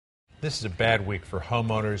This is a bad week for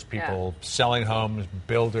homeowners, people selling homes,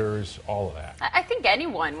 builders, all of that. I think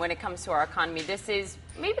anyone, when it comes to our economy, this is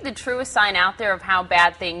maybe the truest sign out there of how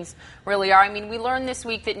bad things really are. I mean, we learned this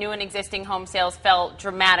week that new and existing home sales fell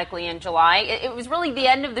dramatically in July. It was really the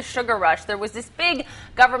end of the sugar rush. There was this big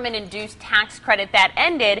government-induced tax credit that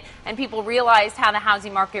ended, and people realized how the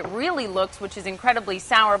housing market really looks, which is incredibly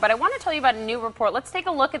sour. But I want to tell you about a new report. Let's take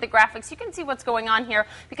a look at the graphics. You can see what's going on here,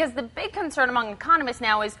 because the big concern among economists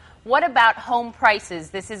now is, what about home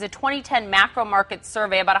prices? This is a 2010 macro market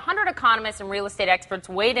survey. About 100 economists and real estate experts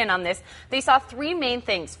weighed in on this. They saw three main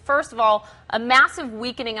things. First of all, a massive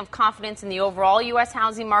weakening of confidence in the overall U.S.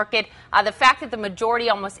 housing market. The fact that the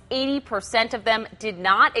majority, almost 80% of them, did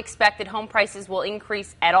not expect that home prices will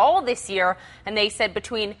increase at all this year. And they said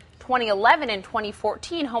between 2011 and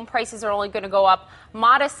 2014, home prices are only going to go up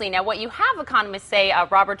modestly. Now, what you have economists say,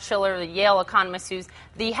 Robert Shiller, the Yale economist who's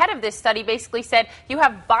the head of this study, basically said you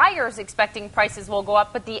have buyers expecting prices will go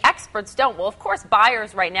up, but the experts don't. Well, of course,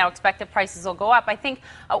 buyers right now expect that prices will go up. I think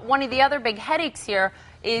one of the other big headaches here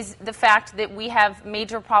is the fact that we have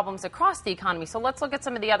major problems across the economy. So let's look at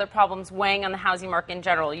some of the other problems weighing on the housing market in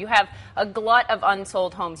general. You have a glut of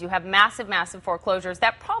unsold homes. You have massive, massive foreclosures.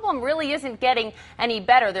 That problem really isn't getting any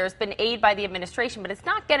better. There's been aid by the administration, but it's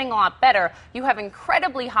not getting a lot better. You have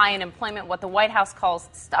incredibly high unemployment, what the White House calls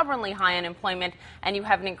stubbornly high unemployment, and you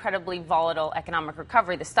have an incredibly volatile economic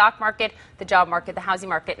recovery. The stock market, the job market, the housing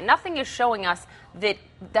market, nothing is showing us that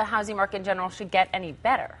the housing market in general should get any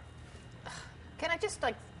better. Can I just,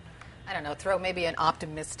 throw maybe an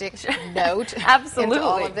optimistic note Absolutely. into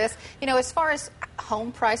all of this? You know, as far as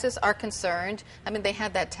home prices are concerned, I mean, they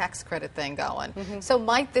had that tax credit thing going. Mm-hmm. So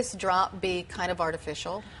might this drop be kind of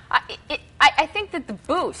artificial? I think that the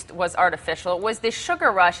boost was artificial. It was this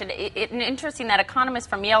sugar rush. And interesting that economist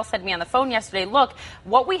from Yale said to me on the phone yesterday, look,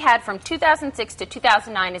 what we had from 2006 to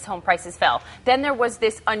 2009 is home prices fell. Then there was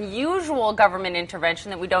this unusual government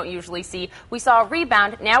intervention that we don't usually see. We saw a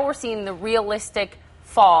rebound. Now we're seeing the realistic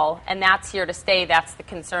fall, and that's here to stay. That's the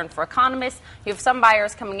concern for economists. You have some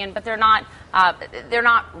buyers coming in, but they're not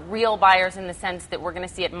real buyers in the sense that we're going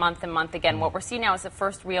to see it month and month again. What we're seeing now is the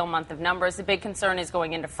first real month of numbers. The big concern is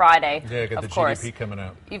going into Friday. Yeah, you got the GDP coming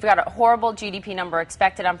out. You've got a horrible GDP number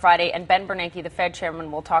expected on Friday, and Ben Bernanke, the Fed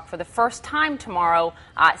chairman, will talk for the first time tomorrow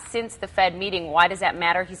since the Fed meeting. Why does that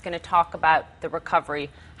matter? He's going to talk about the recovery.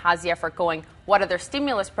 How's the effort going? What other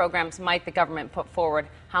stimulus programs might the government put forward?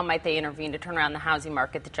 How might they intervene to turn around the housing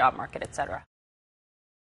market, the job market, et cetera?